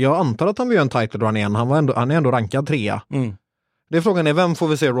inte vara, jag antar att han vill göra en title run igen, han är ändå rankad 3. Det är frågan är, vem får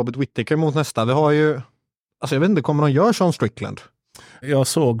vi se Robert Whittaker mot nästa? Vi har ju, alltså jag vet inte, kommer de göra Sean Strickland? Jag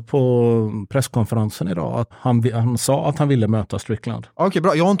såg på presskonferensen idag att han sa att han ville möta Strickland. Okej,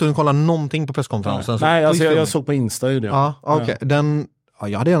 bra. Jag har inte hunnit kolla någonting på presskonferensen. Nej, alltså jag såg på Insta i det. Ja, okej.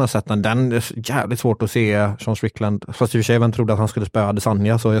 Jag hade gärna sett den. Den är jävligt svårt att se Sean Strickland. Fast i och för sig även trodde att han skulle spöa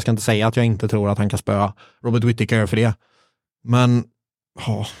Adesanya, så jag ska inte säga att jag inte tror att han kan spöa Robert Whittaker för det. Men,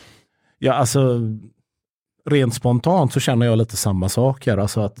 ja, alltså rent spontant så känner jag lite samma sak här.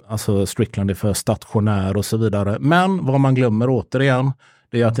 Alltså Strickland är för stationär och så vidare. Men vad man glömmer återigen,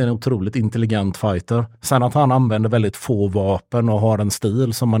 det är att det är en otroligt intelligent fighter. Sen att han använder väldigt få vapen och har en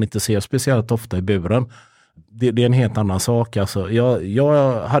stil som man inte ser speciellt ofta i buren. Det är en helt annan sak. Alltså,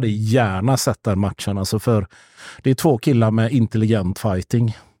 jag hade gärna sett den matchen. Alltså, för det är 2 killar med intelligent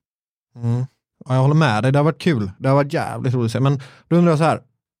fighting. Ja, jag håller med dig. Det har varit kul. Det har varit jävligt roligt att se. Men då undrar jag så här.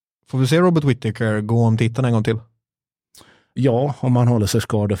 Får vi se Robert Whittaker gå om titeln en gång till? Ja, om han håller sig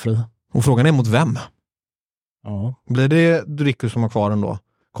skadefri. Och frågan är mot vem? Ja. Blir det Drickus som har kvar ändå?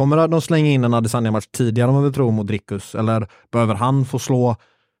 Kommer de slänga in en Adesanya-match tidigare om man vill tro mot Drickus? Eller behöver han få slå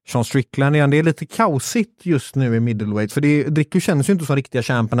Sean Strickland igen? Det är lite kaosigt just nu i middleweight. För Drickus känns ju inte som riktiga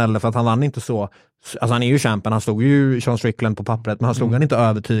champion heller, för att han vann inte så. Alltså han är ju champion, han slog ju Sean Strickland på pappret, men han slog han inte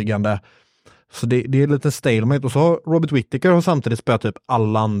övertygande. Så det är lite stalemate. Och så har Robert Whittaker har samtidigt spöat typ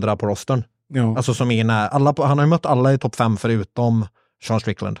alla andra på rostern. Ja. Alltså som är han har ju mött alla i topp 5 förutom Sean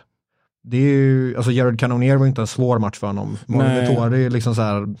Strickland. Det är ju, alltså Jared Cannonier var inte en svår match för honom. Vittori är liksom så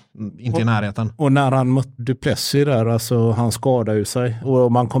här, inte i närheten. Och när han mötte Duplessis där, alltså han skadade ju sig. Och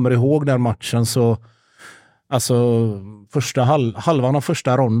om man kommer ihåg den matchen så, alltså halvan av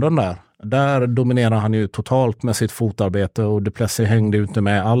första ronden där dominerar han ju totalt med sitt fotarbete och Duplessis hängde ju inte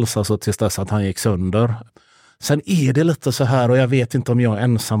med alls, alltså tills dess att han gick sönder. Sen är det lite så här, och jag vet inte om jag är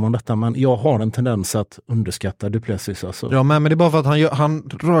ensam om detta, men jag har en tendens att underskatta Duplessis. Alltså. Ja, men det är bara för att han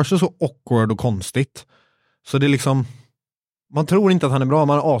rör sig så awkward och konstigt. Så det är liksom, man tror inte att han är bra,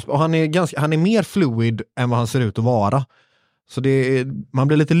 och han är mer fluid än vad han ser ut att vara. Så man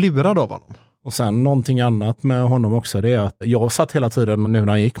blir lite lurad av honom. Och sen någonting annat med honom också, det är att jag satt hela tiden nu när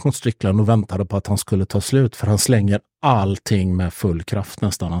han gick mot Strickland och väntade på att han skulle ta slut, för han slänger allting med full kraft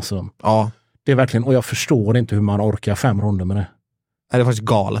nästan. Alltså. Ja. Det är verkligen, och jag förstår inte hur man orkar 5 ronder med det. Det är faktiskt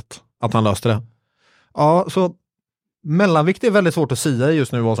galet att han löste det. Ja, så mellanvikt är väldigt svårt att säga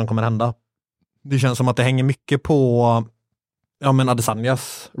just nu vad som kommer hända. Det känns som att det hänger mycket på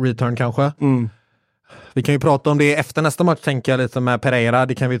Adesanyas return kanske. Vi kan ju prata om det efter nästa match, tänker jag, lite med Pereira.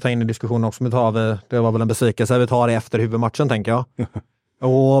 Det kan vi ta in i diskussionen också. Det var väl en besvikelse. Vi tar det efter huvudmatchen, tänker jag.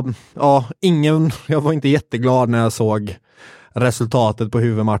 Och ja, jag var inte jätteglad när jag såg resultatet på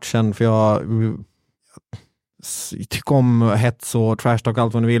huvudmatchen, för jag tycker om hets och trash talk,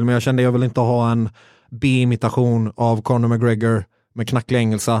 allt vad ni vill, men jag kände jag vill inte ha en B-imitation av Conor McGregor med knacklig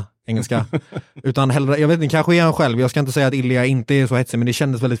engelska utan hellre, jag vet inte, kanske är han själv, jag ska inte säga att Ilja inte är så hetsig, men det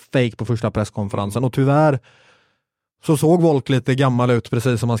kändes väldigt fake på första presskonferensen, och tyvärr så såg Volk lite gammal ut,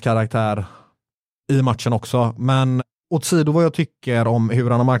 precis som hans karaktär i matchen också. Men åt sido vad jag tycker om hur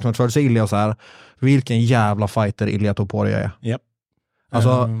han har marknadsfört sig Ilja och så här, vilken jävla fighter Ilja tog på det är. Yep.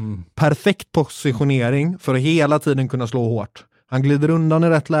 Alltså perfekt positionering för att hela tiden kunna slå hårt. Han glider undan i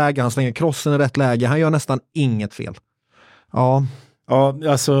rätt läge, han slänger krossen i rätt läge, han gör nästan inget fel. Ja,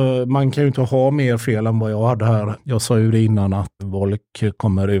 alltså man kan ju inte ha mer fel än vad jag hade här. Jag sa ju det innan att Volk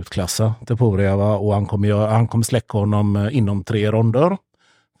kommer utklassa Topuria, och han kommer släcka honom inom 3 ronder.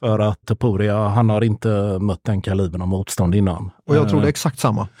 För att Topuria, han har inte mött den kalibern av motstånd innan. Och jag tror det är exakt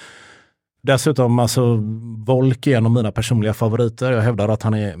samma. Dessutom, alltså, Volk är en av mina personliga favoriter. Jag hävdar att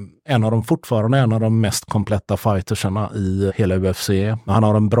han är fortfarande en av de mest kompletta fightersarna i hela UFC. Han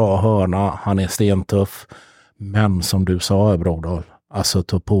har en bra hörna, han är stentuff. Men som du sa, Brodal, alltså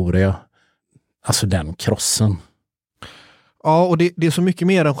Topuria, alltså den krossen. Ja, och det är så mycket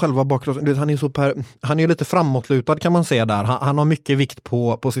mer än själva bakgrunden. Han är lite framåtlutad kan man säga där. Han har mycket vikt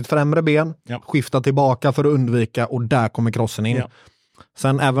på sitt främre ben. Ja. Skiftar tillbaka för att undvika och där kommer krossen in. Ja.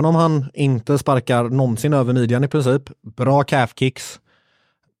 Sen även om han inte sparkar någonsin över midjan i princip. Bra calf kicks.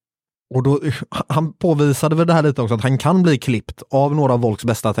 Och då, han påvisade väl det här lite också att han kan bli klippt av några av Volks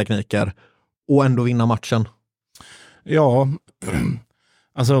bästa tekniker och ändå vinna matchen. Ja,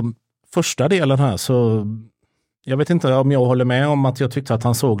 alltså första delen här så jag vet inte om jag håller med om att jag tyckte att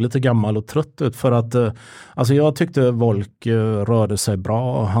han såg lite gammal och trött ut för att alltså jag tyckte Volk rörde sig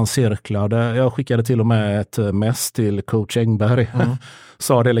bra, han cirklade, jag skickade till och med ett mess till coach Engberg.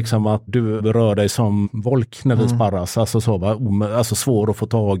 Sa det liksom att du rör dig som Volk när vi sparras, alltså så va, alltså svår att få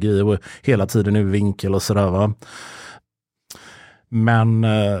tag i och hela tiden i vinkel och sådär va. Men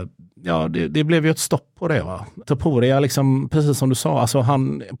ja, det blev ju ett stopp på det va. Topuria liksom, precis som du sa, alltså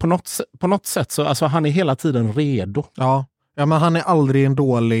han på något sätt så, alltså han är hela tiden redo. Ja, men han är aldrig en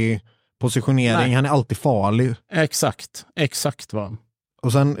dålig positionering, nej. Han är alltid farlig. Exakt va.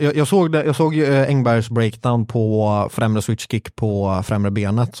 Och sen, jag såg Engbergs breakdown på främre switchkick på främre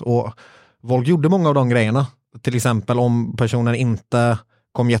benet och Volk gjorde många av de grejerna. Till exempel om personen inte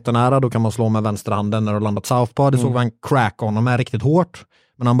kom jättenära, då kan man slå med vänsterhanden när du landat southpaw. Det såg en crack honom med riktigt hårt,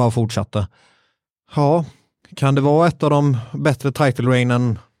 men han bara fortsatte. Ja, kan det vara ett av de bättre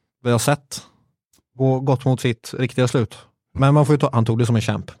title-reignen vi har sett? Gått mot sitt riktiga slut. Men man får ju han tog det som en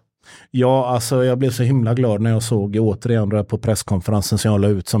champ. Ja, alltså jag blev så himla glad när jag såg återigen det på presskonferensen som jag la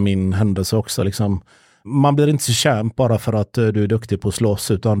ut som min händelse också. Liksom. Man blir inte så champ bara för att du är duktig på att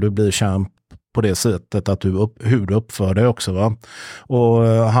slåss, utan du blir champ på det sättet att hur du uppför dig också va. Och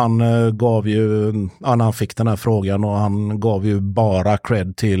han gav ju, när han fick den här frågan, och han gav ju bara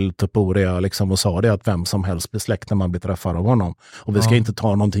cred till Topuria liksom, och sa det att vem som helst blir släkt när man blir träffad av honom. Och vi ska inte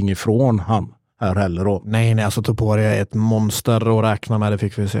ta någonting ifrån han här heller då. Nej, alltså Topuria är ett monster att räkna med, det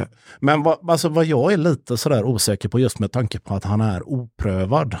fick vi se. Men vad jag är lite sådär osäker på just med tanke på att han är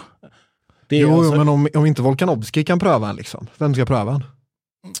oprövad. Jo, alltså, men om inte Volkanovski kan pröva han liksom, vem ska pröva han?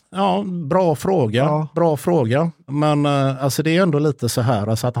 Ja, bra fråga. Men alltså det är ändå lite så här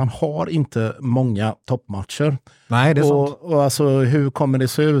alltså att han har inte många toppmatcher. Nej, det är sant. Och alltså hur kommer det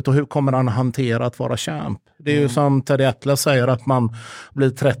se ut och hur kommer han hantera att vara champ? Det är ju som Teddy Atlas säger att man blir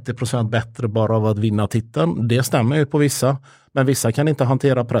 30% bättre bara av att vinna titeln. Det stämmer ju på vissa. Men vissa kan inte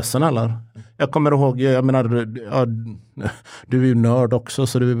hantera pressen heller. Jag kommer ihåg, jag menar, du är ju nörd också,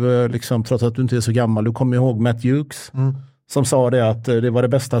 så du liksom, trots att du inte är så gammal, du kommer ihåg Matt Hughes. Som sa det att det var det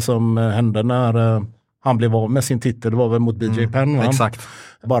bästa som hände när han blev av med sin titel. Det var väl mot BJ Penn va? Exakt.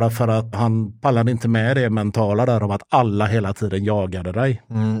 Bara för att han pallade inte med det mentala där om att alla hela tiden jagade dig.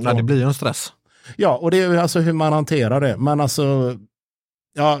 Ja, det blir ju en stress. Ja, och det är alltså hur man hanterar det. Men alltså,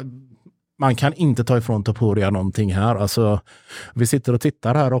 ja, man kan inte ta ifrån Topuria någonting här. Alltså, vi sitter och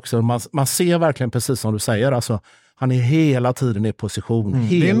tittar här också. Man ser verkligen precis som du säger, alltså han är hela tiden i position.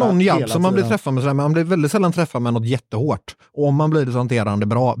 Det är någon jabb som man blir träffad med, men man blir väldigt sällan träffad med något jättehårt. Och om man blir det så hanterar han det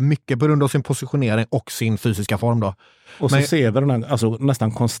bra. Mycket på grund av sin positionering och sin fysiska form då. Och så ser vi den här, alltså,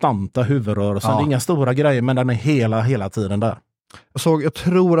 nästan konstanta huvudrörelsen. Ja. Det är inga stora grejer, men den är hela tiden där. Jag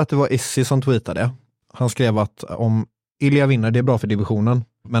tror att det var Issi som tweetade. Han skrev att om Ilja vinner, det är bra för divisionen.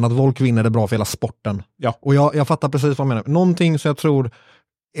 Men att Volk vinner, det är bra för hela sporten. Ja. Och jag fattar precis vad han menar. Någonting som jag tror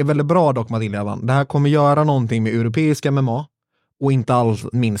är väldigt bra dock med att Ilja vann. Det här kommer göra någonting med europeiska MMA och inte alls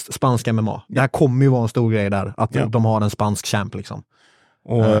minst spanska MMA. Det här kommer ju vara en stor grej där, att de har en spansk champ liksom.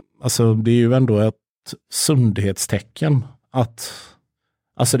 Och alltså det är ju ändå ett sundhetstecken att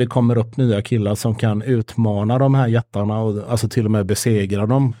alltså det kommer upp nya killar som kan utmana de här jättarna och alltså till och med besegra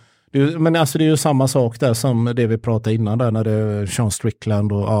dem. Men alltså det är ju samma sak där som det vi pratade innan där när det är Sean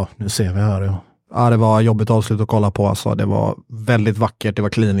Strickland och nu ser vi här. Ja, det var jobbigt avslut att kolla på. Alltså. Det var väldigt vackert, det var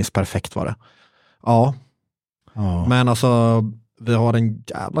kliniskt perfekt var det. Ja. Men alltså vi har en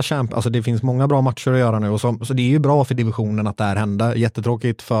jävla champ. Alltså det finns många bra matcher att göra nu. Och så det är ju bra för divisionen att det här händer.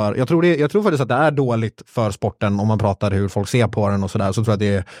 Jättetråkigt för... Jag tror faktiskt att det är dåligt för sporten om man pratar hur folk ser på den och sådär. Så tror jag att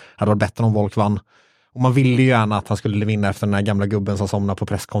det hade varit bättre om Volk vann. Och man ville ju gärna att han skulle vinna efter den här gamla gubben som somnade på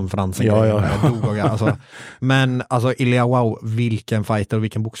presskonferensen. Alltså. Men alltså Ilja, wow, vilken fighter och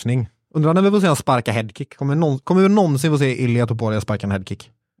vilken boxning. Undrar när vi får se han sparka headkick. Kommer vi någonsin få se Ilja Topuria sparka en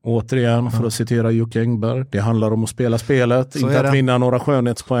headkick? Återigen, för att citera Jocke Engberg, det handlar om att spela spelet, så inte att vinna några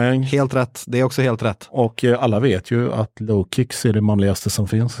skönhetspoäng. Helt rätt, det är också helt rätt. Och alla vet ju att low kicks är det manligaste som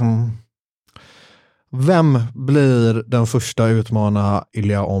finns. Vem blir den första utmana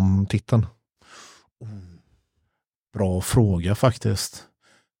Ilja om titeln? Bra fråga faktiskt.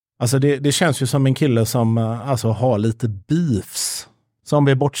 Alltså det känns ju som en kille som alltså har lite beefs. Som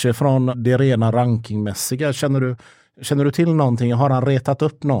vi bortser från det rena rankingmässiga. Känner du Känner du till någonting? Har han retat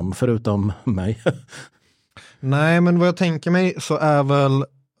upp någon förutom mig? Nej, men vad jag tänker mig så är väl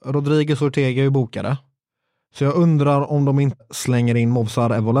Rodriguez Ortega ju bokade. Så jag undrar om de inte slänger in Movsar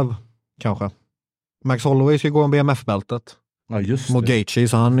Evloev, kanske. Max Holloway ska gå om BMF-bältet. Ja, just mot Gaethje,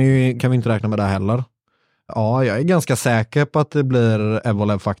 så han kan vi inte räkna med det heller. Ja, jag är ganska säker på att det blir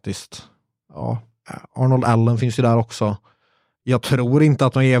Evloev faktiskt. Ja, Arnold Allen finns ju där också. Jag tror inte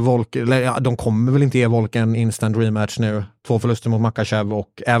att de ger Volk, eller ja, de kommer väl inte ge Volk en instant rematch nu. 2 förluster mot Makhachev,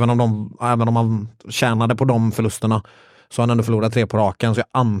 och även om han tjänade på de förlusterna så har han ändå förlorat 3 på raken, så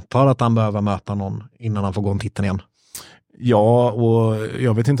jag antar att han behöver möta någon innan han får gå om titeln igen. Ja, och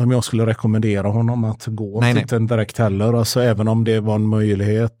jag vet inte om jag skulle rekommendera honom att gå om titeln direkt heller, alltså även om det var en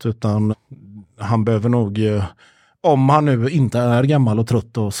möjlighet, utan han behöver nog, om han nu inte är gammal och trött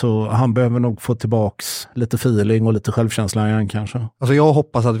då, så han behöver nog få tillbaks lite feeling och lite självkänsla igen kanske. Alltså jag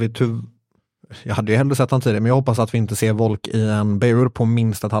hoppas att jag hade ju hellre sett han tidigare, men jag hoppas att vi inte ser Volk i en Beirut på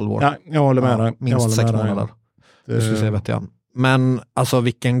minst ett halvår. Ja, jag håller med dig. Minst 6 månader. Det skulle se, vet jag. Men alltså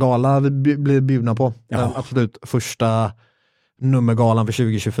vilken gala vi blir bjudna på. Den absolut första nummergalan för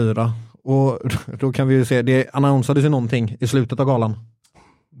 2024. Och då kan vi ju se, det annonsades ju någonting i slutet av galan.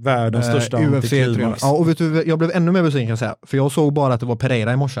 Världens största UFC-300. Ja, och vet du, jag blev ännu mer besviken, kan jag säga. För jag såg bara att det var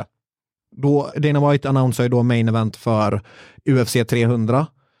Pereira i morse. Då, Dana White annonsade ju då main event för UFC 300.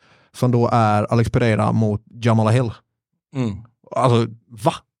 Som då är Alex Pereira mot Jamala Hill. Alltså,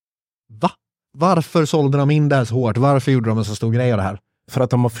 va? Varför sålde de in det här så hårt? Varför gjorde de en så stor grej av det här? För att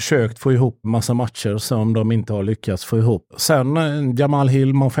de har försökt få ihop massa matcher som de inte har lyckats få ihop. Sen Jamal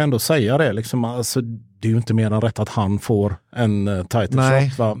Hill, man får ändå säga det. Liksom, alltså, det är ju inte mer än rätt att han får en title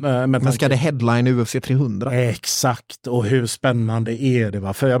shot. Va? Men ska det headline UFC 300? Exakt, och hur spännande är det?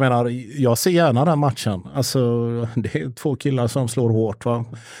 Va? För jag menar, jag ser gärna den matchen. Alltså, det är 2 killar som slår hårt. Va?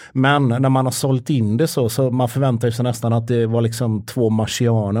 Men när man har sålt in det så man förväntar sig nästan att det var liksom 2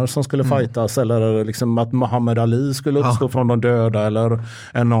 marsianer som skulle fightas, eller liksom att Muhammad Ali skulle uppstå från de döda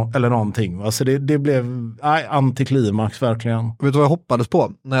eller någonting. Va? Så det blev antiklimax verkligen. Vet du vad jag hoppades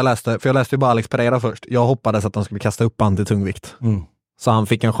på när jag läste? För jag läste ju bara Alex Pereira först. Jag hoppades att de skulle kasta upp han till tungvikt. Så han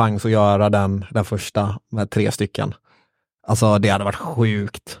fick en chans att göra den första med 3 stycken. Alltså det hade varit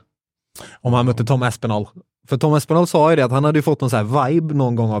sjukt om han mötte Tom Espinal. För Tom Espinal sa ju det att han hade ju fått någon så här vibe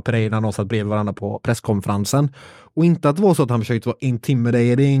någon gång av Pereira när de satt bredvid varandra på presskonferensen. Och inte att det var så att han försökte vara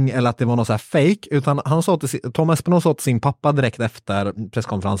intimidating eller att det var något så här fake, utan Tom Espinal sa till sin pappa direkt efter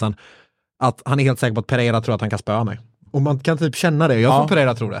presskonferensen att han är helt säker på att Pereira tror att han kan spöa mig. Och man kan typ känna det. Jag tror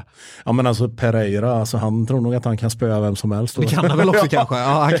Pereira tror det. Ja, men alltså Pereira, alltså han tror nog att han kan spöa vem som helst. Det kan han väl också kanske. Ja,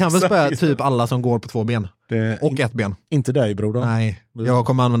 han kan väl spöa typ alla som går på 2 ben. Och 1 ben. Inte dig, Brodal. Nej, jag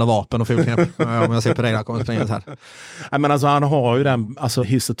kommer använda vapen och fulknäpp. Om jag ser Pereira kommer springa här. Nej, men alltså han har ju den, alltså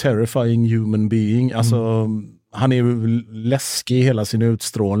he's a terrifying human being. Alltså han är ju läskig i hela sin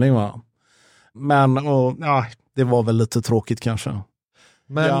utstrålning, va. Men det var väl lite tråkigt kanske.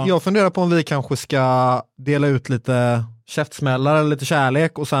 Men jag funderar på om vi kanske ska dela ut lite käftsmällar eller lite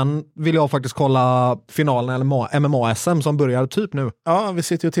kärlek, och sen vill jag faktiskt kolla finalen eller MMA-SM som börjar typ nu. Ja, vi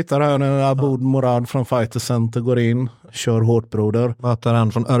sitter och tittar här nu. Aboud Morad från Fighter Center går in, kör hårt broder. Möter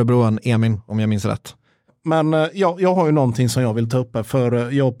han från Örebro, Emin, om jag minns rätt. Men jag har ju någonting som jag vill ta upp här,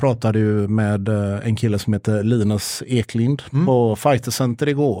 för jag pratade ju med en kille som heter Linus Eklind på Fighter Center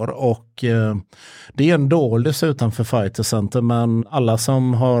igår, och det är en doldis utanför Fighter Center, men alla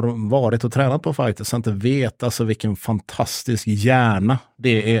som har varit och tränat på Fighter Center vet alltså vilken fantastisk hjärna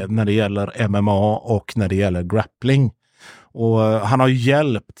det är när det gäller MMA och när det gäller grappling. Och han har ju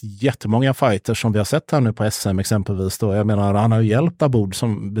hjälpt jättemånga fighters som vi har sett här nu på SM exempelvis då. Jag menar, han har ju hjälpt Aboud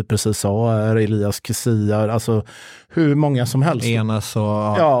som vi precis sa, Elias Kessia, alltså hur många som helst. Enas och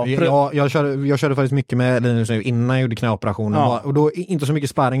jag körde faktiskt mycket med Linus nu innan jag gjorde knäoperationen. Och då inte så mycket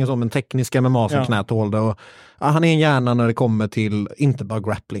sparring som en teknisk MMA som knät hållde. Och han är en hjärna när det kommer till inte bara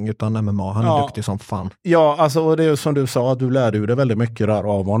grappling utan MMA. Han är duktig som fan. Ja, alltså och det är som du sa, att du lärde ju det väldigt mycket där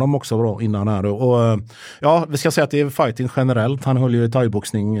av honom också bra innan här. Och vi ska säga att det är fighting generellt. Han höll ju i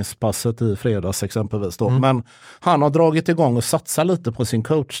thaiboxningspasset i fredags exempelvis då. Men han har dragit igång och satsat lite på sin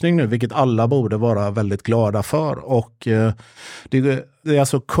coachning nu, vilket alla borde vara väldigt glada för. Och det är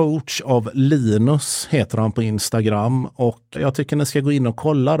alltså coach av Linus heter han på Instagram, och jag tycker ni ska gå in och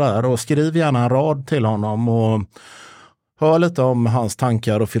kolla där och skriv gärna en rad till honom och hör lite om hans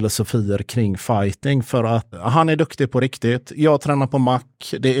tankar och filosofier kring fighting, för att han är duktig på riktigt. Jag tränar på Mac,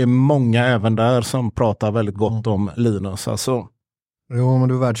 det är många även där som pratar väldigt gott om Linus alltså. Jo, men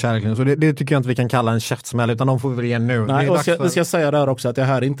du är världskärlek. Så det tycker jag inte vi kan kalla en käftsmäll, utan de får vi igen nu. Nej, och vi ska säga där också att det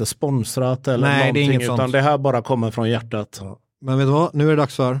här är inte sponsrat eller någonting, det är inget utan sånt. Det här bara kommer från hjärtat. Men vet du vad? Nu är det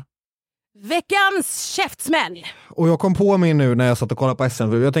dags för Veckans käftsmäll. Och jag kom på mig nu när jag satt och kollade på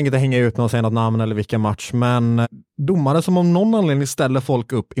SM. Jag tänker inte hänga ut någon och säga något namn eller vilken match. Men domare som om någon anledning ställer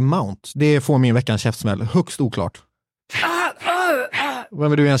folk upp i mount. Det får min veckans käftsmäll. Högst oklart.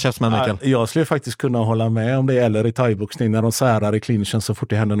 Vem är du i en käftsmäll, Micheal? Jag skulle faktiskt kunna hålla med om det gäller i thaiboxning när de särar i clinchen så fort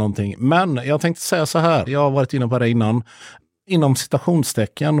det händer någonting. Men jag tänkte säga så här. Jag har varit inne på det innan. Inom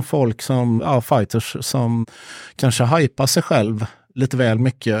citationstecken folk som, fighters som kanske hypar sig själv lite väl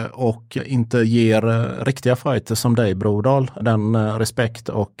mycket och inte ger riktiga fighters som dig, Brodal, den respekt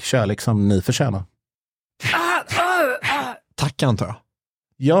och kärlek som ni förtjänar. Tack, antar jag.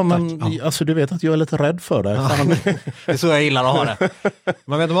 Ja, men alltså, du vet att jag är lite rädd för det. Det är så jag gillar att ha det.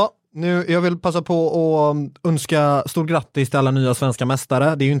 Men vet du vad? Nu, jag vill passa på att önska stort grattis till alla nya svenska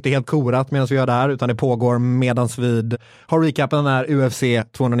mästare. Det är ju inte helt korat medan vi gör det här, utan det pågår medans vi har recapen den här UFC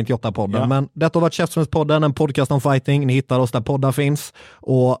 298-podden. Ja. Men detta har varit Käftsmällspodden, en podcast om fighting. Ni hittar oss där poddar finns.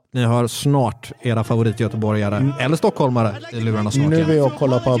 Och ni hör snart era favoritgöteborgare eller stockholmare i lurarna snart. Nu vill jag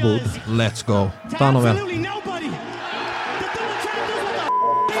kolla på Abud. Let's go. Ta hand om er.